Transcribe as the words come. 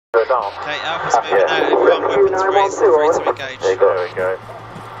Okay, Alpha's moving out. Everyone, weapons raised, free to engage. There we go.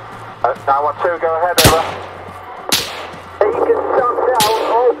 912, go ahead, over.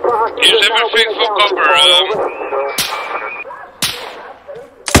 Use everything for cover.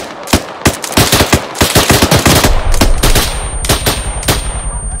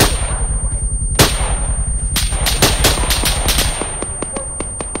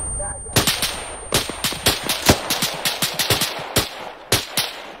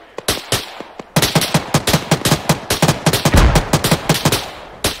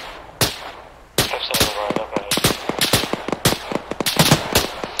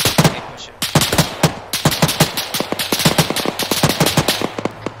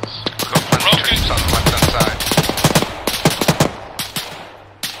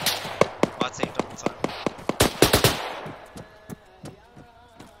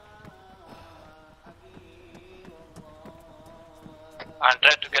 I'm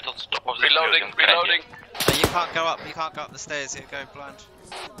trying to get on top of the building. Reloading. You can't go up the stairs, you go blind.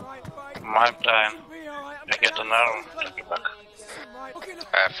 My time. I get an arrow. Take it back.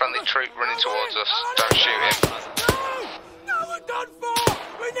 Friendly troop running towards us. Don't shoot him. No, we're done for!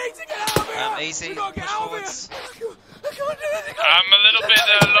 We need to get out of here! Easy, push forwards. I'm a little bit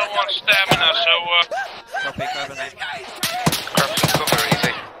low on stamina, so Copy, grab a name. Grab some cover,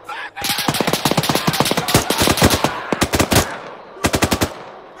 easy.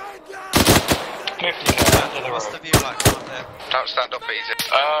 What's the view like up there? Don't stand up easy.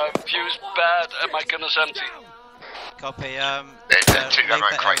 View's bad and my gun is empty. Copy, two gun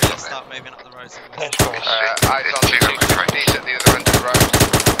right crates on start moving up the road. Eyes on the two crates at the other end of the road.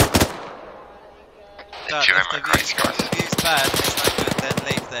 If the view's bad, it's no good, then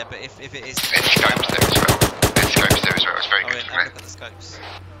leave there, but if it is... It's scopes there as well. It's scopes there as well, it's very good for me. Look at the scopes.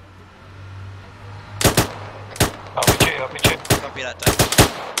 RPG. Copy that, Dave.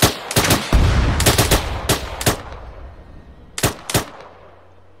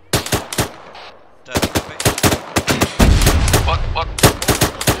 What?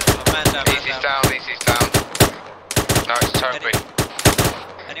 Oh, man down, Easy's down. No, it's Toby.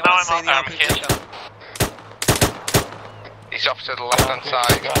 Anyone see the RPG gun? He's off to the left hand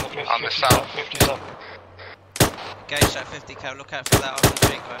side, on the south. Engage that 50 cal, look out for that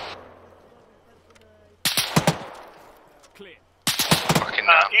RPG gun. Clear. Fucking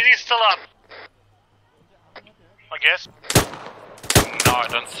now. Easy's still up. I guess. No, I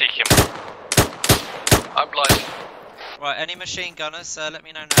don't see him. I'm blind. Right, any machine gunners, let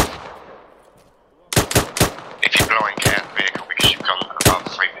me know now. If you're blowing out the vehicle because you've gone about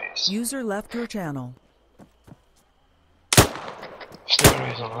 3 minutes. User left your channel.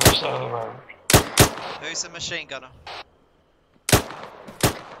 Steary's on the other side of the road. Who's a machine gunner? Yeah,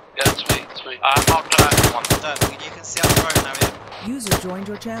 it's me. I'm not one. You can see up the road now, yeah? User joined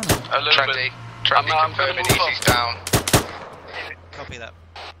your channel. A little bit. Trendy confirming Easy's down. Copy that.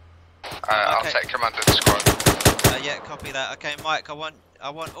 I'll take command of the squad. Yeah, copy that. Okay, Mike, I want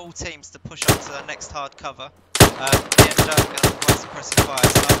all teams to push up to the next hard cover. Dirk, gonna provide suppressive fire.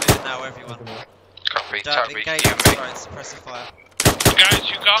 Start moving now, everyone. Copy, Dirk, Toby, engage you and and me. try suppressive fire. guys,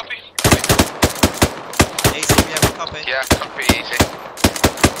 you copy? Easy, yeah, we copy. Yeah, copy, easy.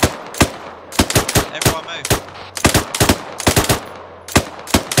 Everyone move.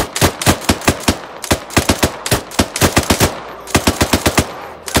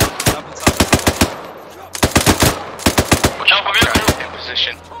 Double time. Watch out for me. In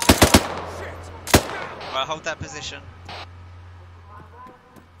position. Right, hold that position.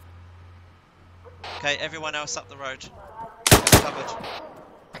 Okay, everyone else up the road. Covered.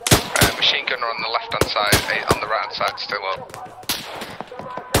 Machine gunner on the left hand side, on the right hand side still up.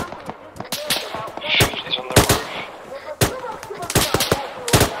 He's on the roof.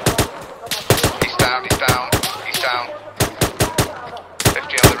 He's down. 50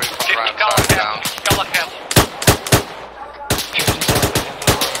 on the roof on the right hand side, down.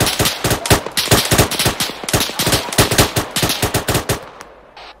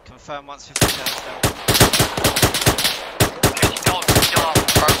 Confirm once 50 counts down.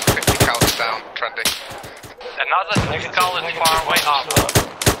 50 counts down, trendy. Another 50 cal is far away up.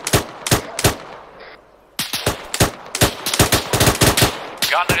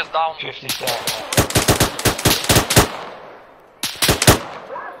 Gunner is down. 50's down.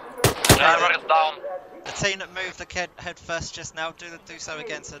 Driver is down. The team that moved the head first just now, do so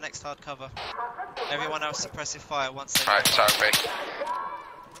again to the next hard cover. Everyone else suppressive fire once they Right, Toby.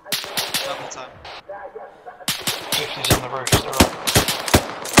 double time. 50's on the roof, still up.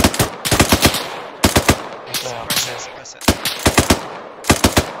 He's down. Suppress it.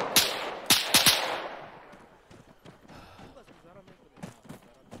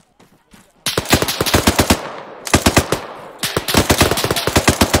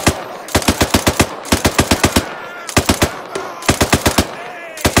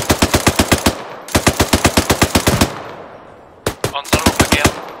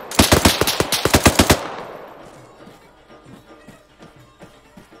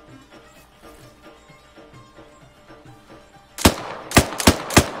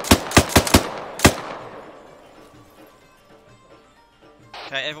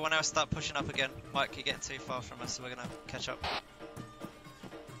 Okay, everyone else start pushing up again. Mike, you're getting too far from us, so we're gonna catch up.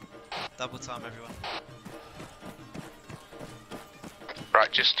 Double time, everyone.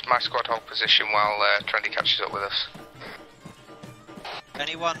 Right, just my squad hold position while Trendy catches up with us.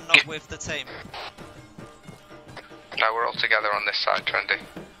 Anyone not with the team? No, we're all together on this side, Trendy.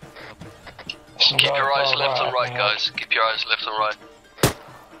 Keep your eyes left and right, guys. Keep your eyes left and right.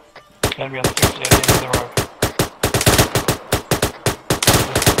 Maybe on the 50 at the end of the road.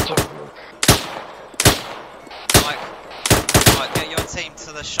 Mike, get your team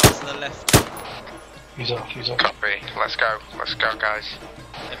to the shot to the left. He's off. Copy. Let's go, guys.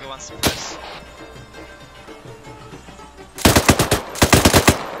 Everyone suppress.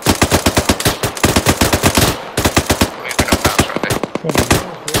 Moving up now, Trendy.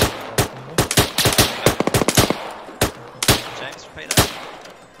 James, repeat that.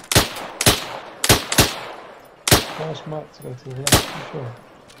 Ask Mike to go to the left, you sure?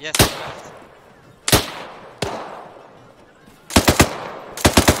 Yeah, to the left.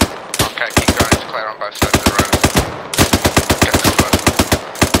 Okay, keep going. It's clear on both sides of the road. Get cover.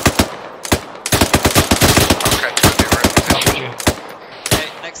 Okay, Trendy, we're in position. Okay,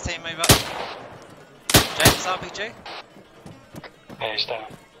 next team move up. James, RPG? Yeah, he's down.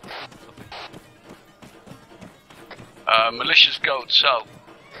 Militia's going south.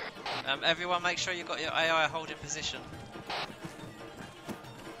 Everyone make sure you got your AI holding position.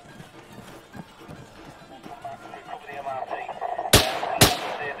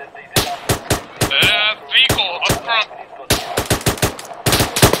 Vehicle up front.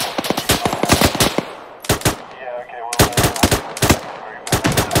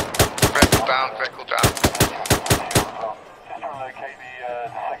 Vehicle down.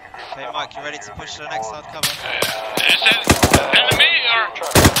 Okay, Mike, you ready to push to the next hard cover? Is it enemy or?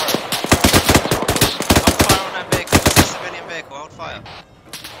 Hold fire on that vehicle. It's a civilian vehicle. Hold fire.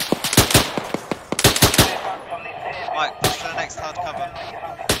 Mike, push to the next hard cover.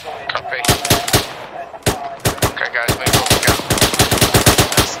 Copy. Okay, guys, move up again.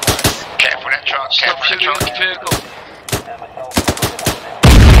 Careful that truck, careful that truck. Vehicle.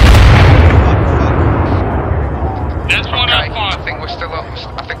 That's what Okay, I thought. I think we're still up.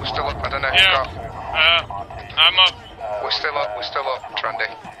 I don't know who Yeah. got. I'm up. We're still up, Trendy.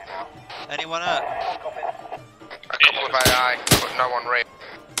 Anyone hurt? A couple of AI, but no one real.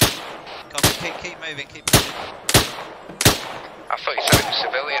 Copy, keep moving, keep moving. I thought you said it was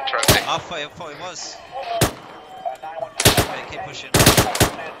civilian, Trendy. I thought it was. Okay, keep pushing.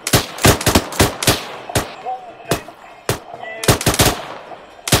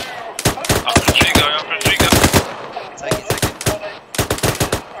 Up the trigger. Take it.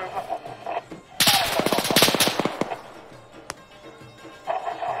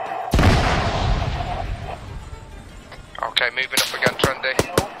 Okay, moving up again, Trendy.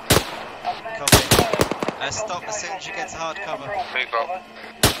 Copy. Stop as soon as you get to hard cover. Move up.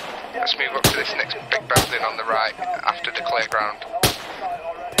 Let's move up to this next big building on the right, after the clear ground.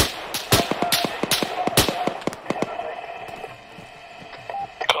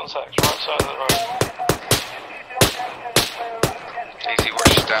 Contacts right side of the road. Easy,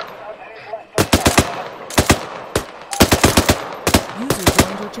 watch your step. User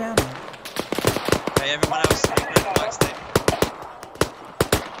joined your channel. Okay, everyone else, regroup Mike's team.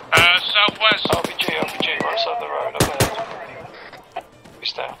 Southwest. RPG, right side of the road, up ahead.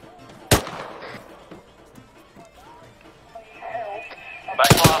 He's down.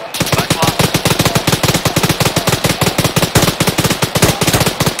 Back left.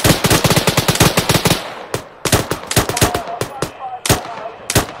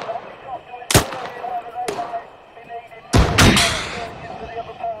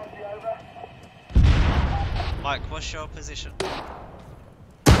 Mike, what's your position?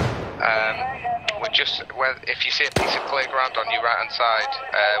 We're just, if you see a piece of clear ground on your right hand side,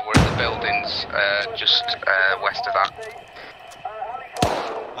 we're in the buildings just west of that.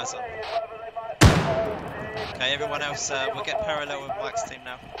 Nice one. Okay, everyone else, we'll get parallel with Mike's team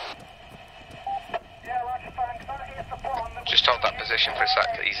now. Just hold that position for a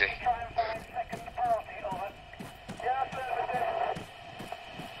sec, easy.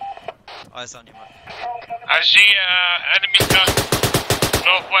 Eyes on you, Mike. I see enemy gun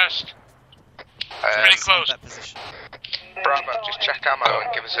northwest. Pretty close. That position. Bravo, just check ammo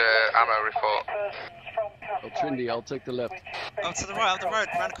and give us a ammo report. Oh, Trinity, I'll take the left. Oh, to the right, up the road,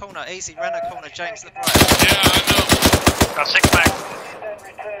 round the corner, easy, round the corner, James, look right. Yeah, I know. Got 6 back.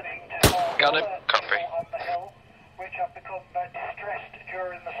 Got him. Copy. Which have become distressed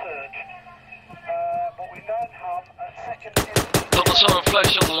during the surge. But we don't have a second incident. Got the sort of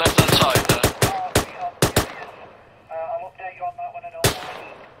flash on the left hand side there. I'll update you on that when I know.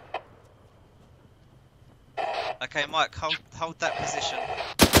 Okay, Mike, hold that position.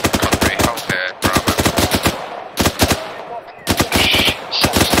 Copy, hold here, Bravo.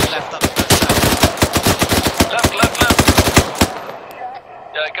 Left up, go south. Left.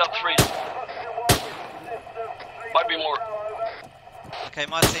 Yeah, I got 3. Might be more. Okay,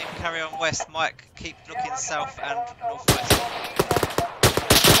 my team, carry on west. Mike, keep looking south and northwest.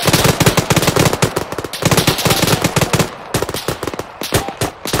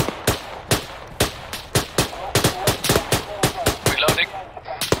 Reloading.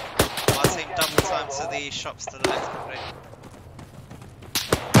 My team, double time to the shops to the left, complete.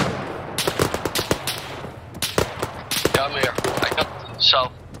 Yeah, I'm here. I got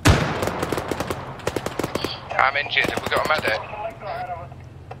south. I'm injured, have we got a medic?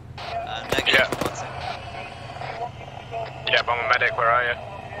 Negative Yeah. from my team. Yep, I'm a medic, where are you?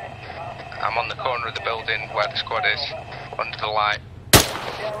 I'm on the corner of the building where the squad is, under the light.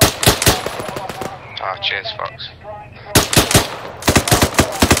 Ah, cheers, Fox.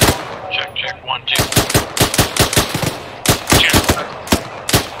 Check, 1, 2.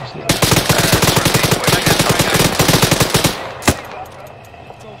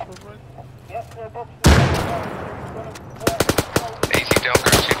 Easy, don't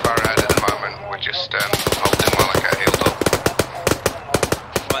go too far ahead at the moment. We're just holding while I get healed up.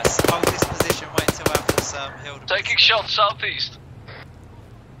 Right, so hold this position, wait until Alpha's healed. Taking shots southeast.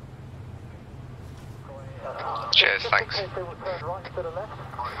 Cheers, thanks.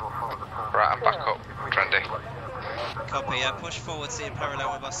 Right, I'm back up, Trendy. Copy, push forward, see you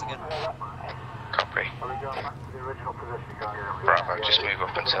parallel with us again. Copy. Bravo, just move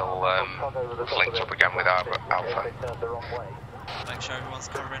up until it's linked up again with Alpha. Make sure everyone's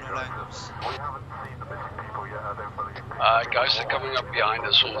covering all angles. Guys are coming up behind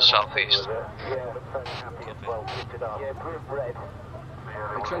us from the southeast.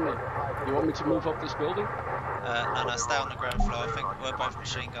 Hey, Trendy, you want me to move up this building? No, stay on the ground floor. I think we're both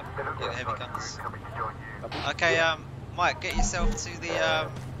machine gun, heavy guns. Okay, Mike, get yourself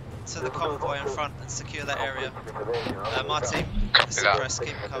to the convoy in front and secure that area. My team, Copy suppress, that.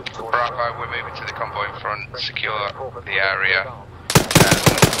 keep it covered. Bravo, we're moving to the convoy in front, secure the area. All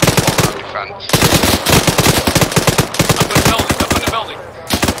our defence. Up in the building.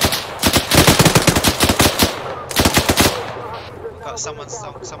 Got someone's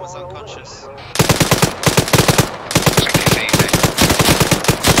unconscious. I think it's easy.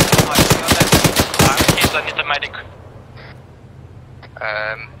 Mike, to your left. He's a little medic.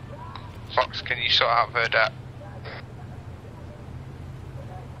 Fox, can you sort out Verdette?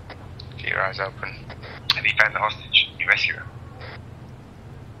 Keep your eyes open. Have you found the hostage? You rescue him?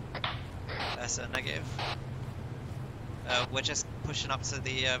 That's a negative. We're just pushing up to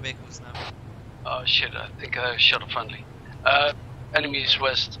the vehicles now. Oh shit, I think I shot a friendly. Enemies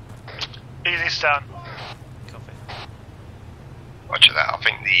west. Easy's down. Copy. Roger that, I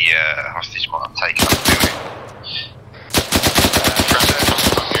think the hostage might have taken up doing.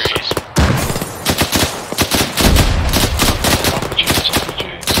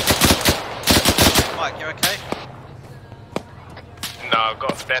 Mike, you okay? No, I've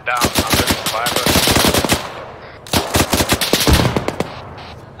got they're down. I'm looking for fire.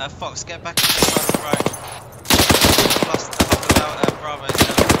 Fox, get back on the side of the road. Plus, hold about Bravo now.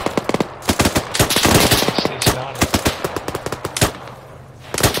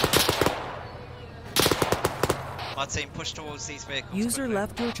 My team, push towards these vehicles. User quickly.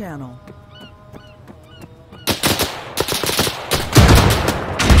 left your channel.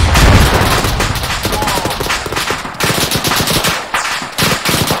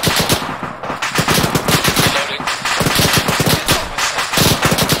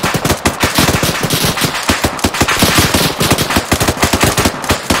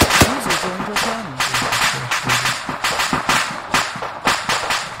 User joined your channel.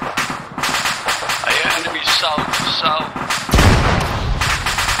 I hear enemies south.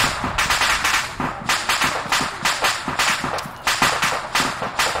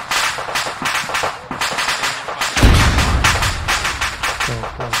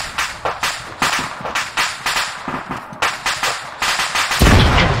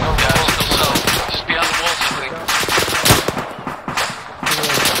 Yeah, still south. Just behind the walls, I think.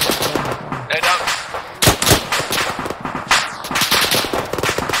 Head out.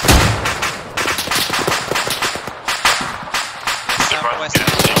 Southwest.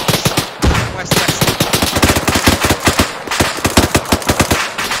 West.